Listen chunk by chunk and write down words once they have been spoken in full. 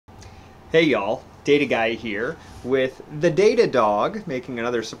Hey y'all, Data Guy here with the Data Dog making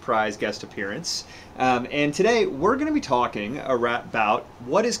another surprise guest appearance. And today we're going to be talking about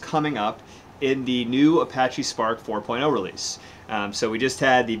what is coming up in the new Apache Spark 4.0 release. So we just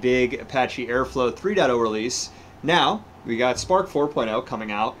had the big Apache Airflow 3.0 release. Now we got Spark 4.0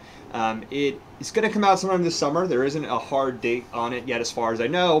 coming out. It's going to come out sometime this summer. There isn't a hard date on it yet as far as I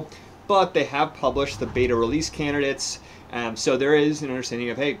know, but they have published the beta release candidates. So there is an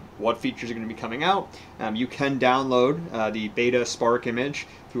understanding of, hey, what features are going to be coming out. You can download the beta Spark image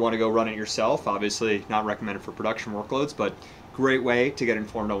if you want to go run it yourself. Obviously not recommended for production workloads, but great way to get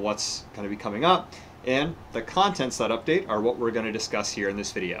informed on what's going to be coming up. And the contents that update are what we're going to discuss here in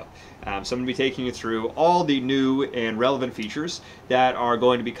this video. So I'm going to be taking you through all the new and relevant features that are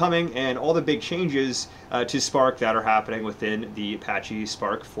going to be coming and all the big changes to Spark that are happening within the Apache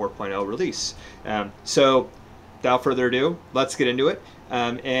Spark 4.0 release. So without further ado, let's get into it.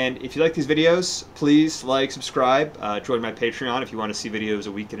 And if you like these videos, please like, subscribe, join my Patreon if you want to see videos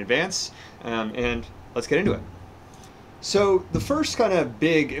a week in advance, and let's get into it. So the first kind of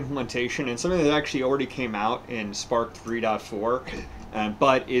big implementation, and something that actually already came out in Spark 3.4,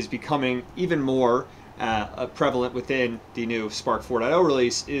 but is becoming even more prevalent within the new Spark 4.0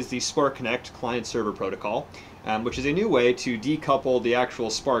 release, is the Spark Connect client-server protocol, which is a new way to decouple the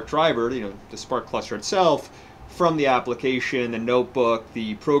actual Spark driver, the Spark cluster itself, from the application, the notebook,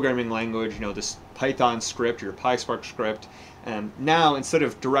 the programming language, this Python script, your PySpark script. Now, instead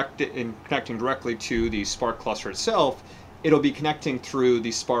of connecting directly to the Spark cluster itself, it'll be connecting through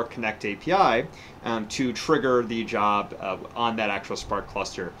the Spark Connect API to trigger the job on that actual Spark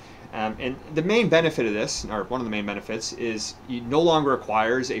cluster. And the main benefit of this, or one of the main benefits, is it no longer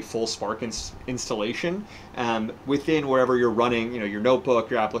requires a full Spark installation within wherever you're running, your notebook,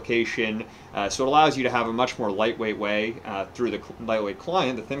 your application. So it allows you to have a much more lightweight way through the lightweight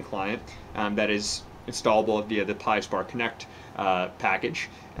client, the thin client, that is installable via the PySpark Connect package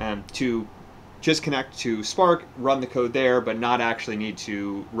to just connect to Spark, run the code there, but not actually need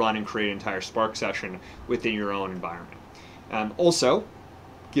to run and create an entire Spark session within your own environment. Also,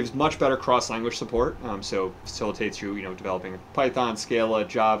 gives much better cross-language support, so facilitates you, developing Python, Scala,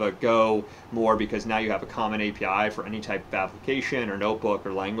 Java, Go more, because now you have a common API for any type of application or notebook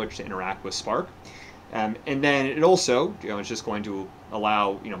or language to interact with Spark. And then it also, is just going to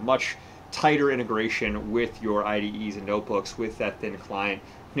allow, much tighter integration with your IDEs and notebooks with that thin client,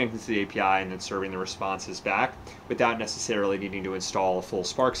 connecting to the API and then serving the responses back without necessarily needing to install a full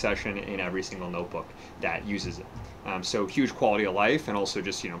Spark session in every single notebook that uses it. So huge quality of life, and also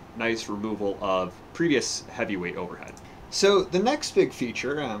just nice removal of previous heavyweight overhead. So the next big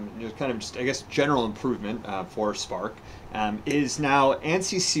feature, kind of just, I guess, general improvement for Spark, is now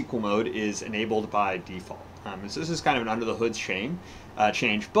ANSI SQL Mode is enabled by default. So this is kind of an under the hood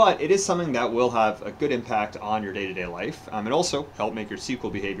change, but it is something that will have a good impact on your day-to-day life, and also help make your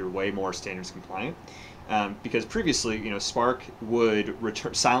SQL behavior way more standards compliant. Because previously, Spark would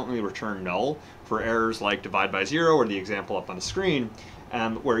silently return null for errors like divide by zero, or the example up on the screen,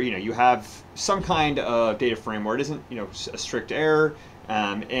 where you have some kind of data frame where it isn't a strict error,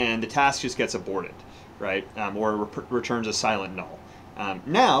 and the task just gets aborted, right? Or returns a silent null.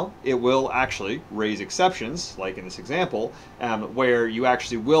 Now it will actually raise exceptions, like in this example, where you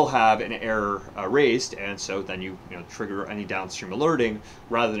actually will have an error raised, and so then you trigger any downstream alerting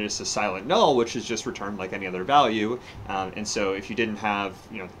rather than just a silent null, which is just returned like any other value. And so if you didn't have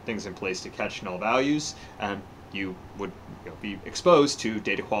things in place to catch null values, you would be exposed to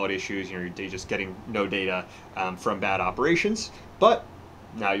data quality issues. You're just getting no data from bad operations, but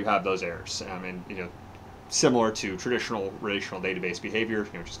now you have those errors, and similar to traditional relational database behavior,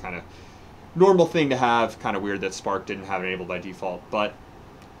 just kind of normal thing to have. Kind of weird that Spark didn't have it enabled by default, but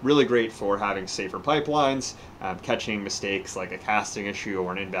really great for having safer pipelines, catching mistakes like a casting issue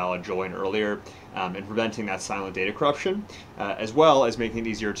or an invalid join earlier, and preventing that silent data corruption, as well as making it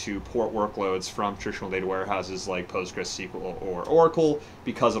easier to port workloads from traditional data warehouses like PostgreSQL or Oracle,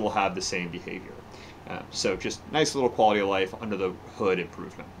 because it'll have the same behavior. So just nice little quality of life under the hood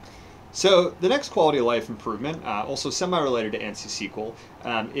improvement. So the next quality of life improvement, also semi-related to ANSI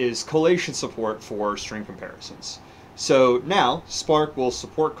SQL, is collation support for string comparisons. So now Spark will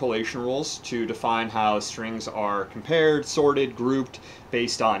support collation rules to define how strings are compared, sorted, grouped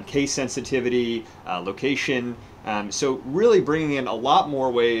based on case sensitivity, location. So really bringing in a lot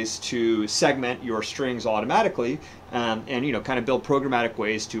more ways to segment your strings automatically, and kind of build programmatic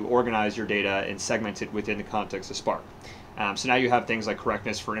ways to organize your data and segment it within the context of Spark. So now you have things like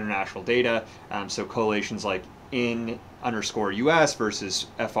correctness for international data, so collations like in underscore US versus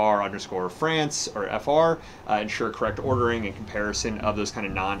FR underscore France or FR, ensure correct ordering and comparison of those kind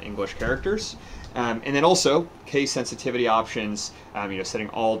of non-English characters. And then also case sensitivity options, setting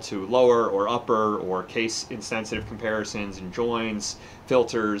all to lower or upper, or case insensitive comparisons and joins,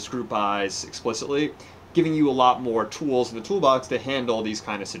 filters, group bys explicitly, giving you a lot more tools in the toolbox to handle these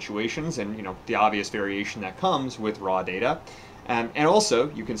kind of situations and the obvious variation that comes with raw data. And also,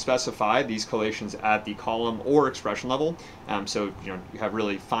 you can specify these collations at the column or expression level, so you have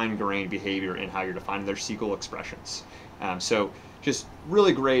really fine-grained behavior in how you're defining their SQL expressions. So just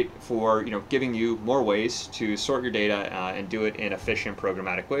really great for giving you more ways to sort your data and do it in efficient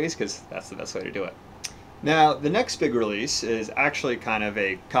programmatic ways, because that's the best way to do it. Now, the next big release is actually kind of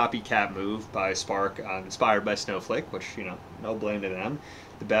a copycat move by Spark, inspired by Snowflake, which, no blame to them,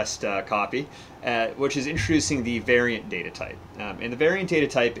 the best copy, which is introducing the variant data type. And the variant data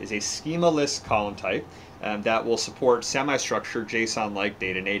type is a schema-less column type that will support semi-structured JSON-like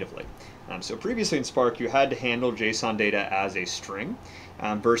data natively. So previously in Spark, you had to handle JSON data as a string,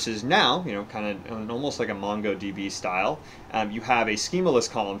 versus now, kind of almost like a MongoDB style, you have a schema-less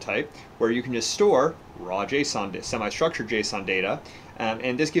column type where you can just store raw JSON, semi-structured JSON data,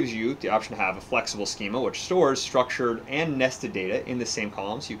 and this gives you the option to have a flexible schema which stores structured and nested data in the same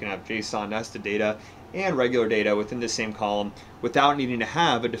column. So you can have JSON nested data and regular data within the same column without needing to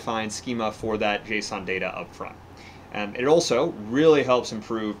have a defined schema for that JSON data up front. It also really helps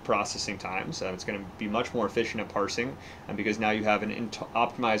improve processing times. It's going to be much more efficient at parsing because now you have an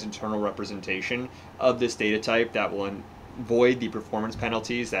optimized internal representation of this data type that will avoid the performance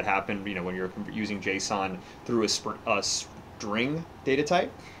penalties that happen when you're using JSON through a string data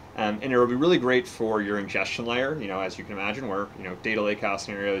type. And it will be really great for your ingestion layer, as you can imagine, where, data lakehouse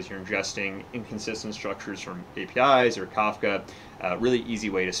scenarios, you're ingesting inconsistent structures from APIs or Kafka. Really easy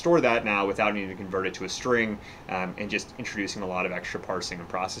way to store that now without needing to convert it to a string, and just introducing a lot of extra parsing and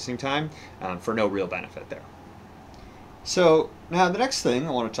processing time for no real benefit there. So now the next thing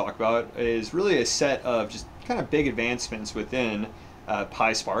I want to talk about is really a set of just kind of big advancements within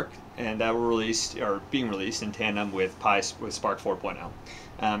PySpark, and that were released or being released in tandem with Spark 4.0.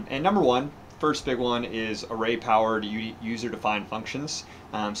 And number one, first big one is array-powered user-defined functions.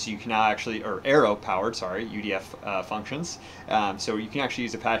 So you can now actually, or arrow-powered, sorry, UDF functions. So you can actually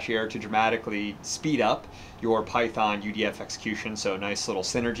use Apache Arrow to dramatically speed up your Python UDF execution. So nice little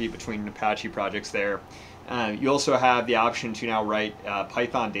synergy between Apache projects there. You also have the option to now write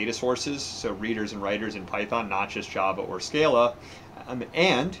Python data sources, so readers and writers in Python, not just Java or Scala.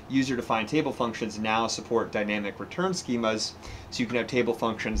 And user-defined table functions now support dynamic return schemas, so you can have table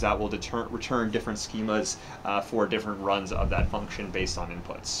functions that will return different schemas for different runs of that function based on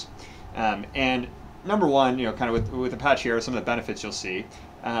inputs. And number one, kind of with Apache Arrow, some of the benefits you'll see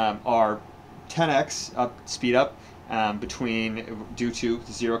are 10x speed up due to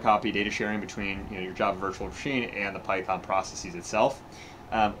zero copy data sharing between your Java virtual machine and the Python processes itself.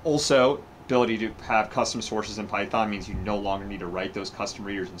 Also, ability to have custom sources in Python means you no longer need to write those custom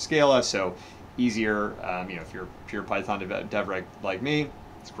readers in Scala, so easier, if you're a pure Python dev like me,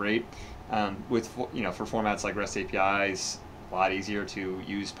 it's great. For formats like REST APIs, a lot easier to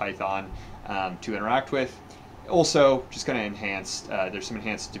use Python to interact with. Also, just kind of enhanced, there's some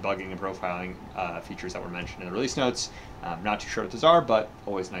enhanced debugging and profiling features that were mentioned in the release notes. Not too sure what those are, but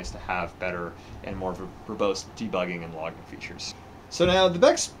always nice to have better and more verbose debugging and logging features. So now the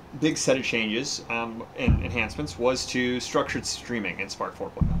next big set of changes and enhancements was to structured streaming in Spark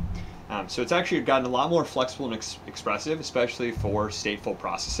 4.0. So it's actually gotten a lot more flexible and expressive, especially for stateful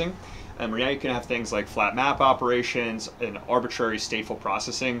processing. Where now you can have things like flat map operations and arbitrary stateful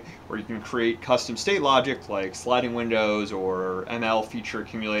processing, where you can create custom state logic like sliding windows or ML feature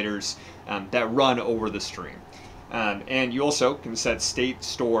accumulators that run over the stream. And you also can set state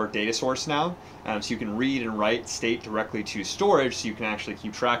store data source now, so you can read and write state directly to storage, so you can actually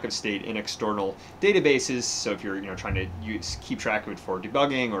keep track of state in external databases. So if you're trying to keep track of it for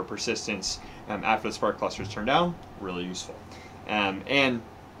debugging or persistence after the Spark cluster is turned down, really useful. And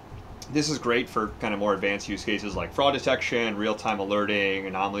this is great for kind of more advanced use cases like fraud detection, real-time alerting,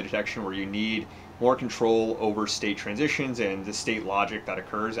 anomaly detection, where you need more control over state transitions and the state logic that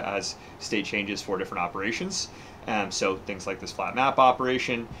occurs as state changes for different operations. So things like this flat map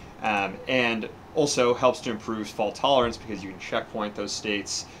operation, and also helps to improve fault tolerance because you can checkpoint those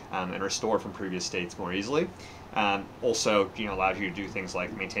states and restore from previous states more easily. Also, allows you to do things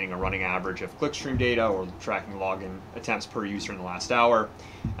like maintaining a running average of clickstream data or tracking login attempts per user in the last hour.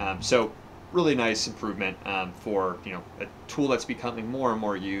 So really nice improvement for a tool that's becoming more and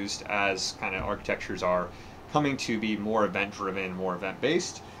more used as kind of architectures are coming to be more event-driven, more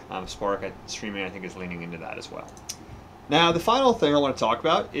event-based. Spark streaming, I think, is leaning into that as well. Now, the final thing I want to talk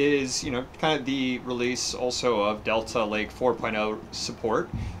about is, kind of the release also of Delta Lake 4.0 support.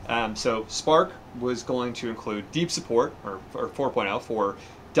 So Spark was going to include deep support, or 4.0, for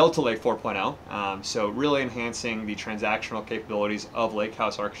Delta Lake 4.0. So really enhancing the transactional capabilities of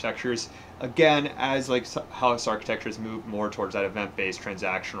Lakehouse architectures. Again, as Lakehouse architectures move more towards that event-based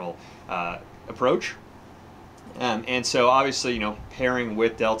transactional approach. And so obviously, pairing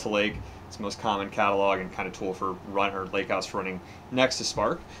with Delta Lake, it's the most common catalog and kind of tool for Lakehouse running next to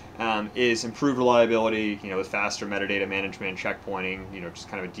Spark, is improved reliability, with faster metadata management, checkpointing, just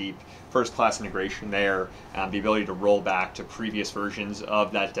kind of a deep first-class integration there, the ability to roll back to previous versions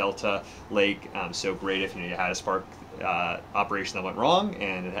of that Delta Lake. So great if you had a Spark operation that went wrong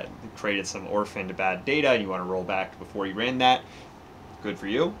and it had created some orphaned bad data and you want to roll back before you ran that. Good for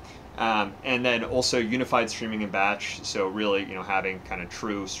you. And then also unified streaming and batch, so really having kind of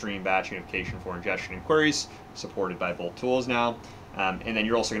true stream batch unification for ingestion and queries, supported by both tools now. And then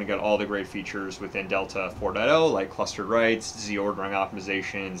you're also going to get all the great features within Delta 4.0, like clustered writes, Z-ordering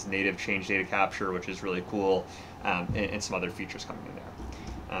optimizations, native change data capture, which is really cool, and some other features coming in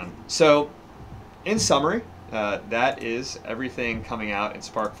there. So in summary, that is everything coming out in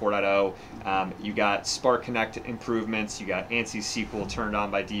Spark 4.0. You got Spark Connect improvements, you got ANSI SQL turned on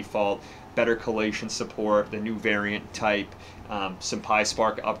by default, better collation support, the new variant type, some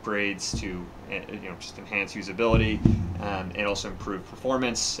PySpark upgrades to just enhance usability, and also improve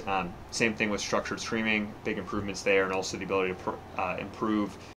performance. Same thing with structured streaming, big improvements there, and also the ability to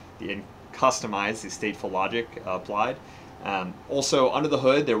improve and customize the stateful logic applied. Also, under the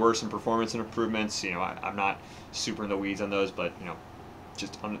hood, there were some performance improvements. I'm not super in the weeds on those, but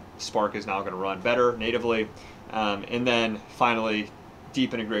Spark is now going to run better natively. And then finally,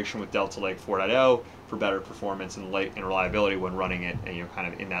 deep integration with Delta Lake 4.0 for better performance and reliability when running it, and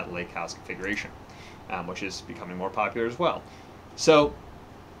kind of in that Lakehouse configuration, which is becoming more popular as well. So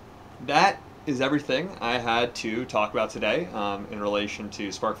that is everything I had to talk about today in relation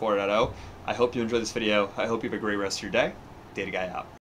to Spark 4.0. I hope you enjoyed this video. I hope you have a great rest of your day. Data Guy out.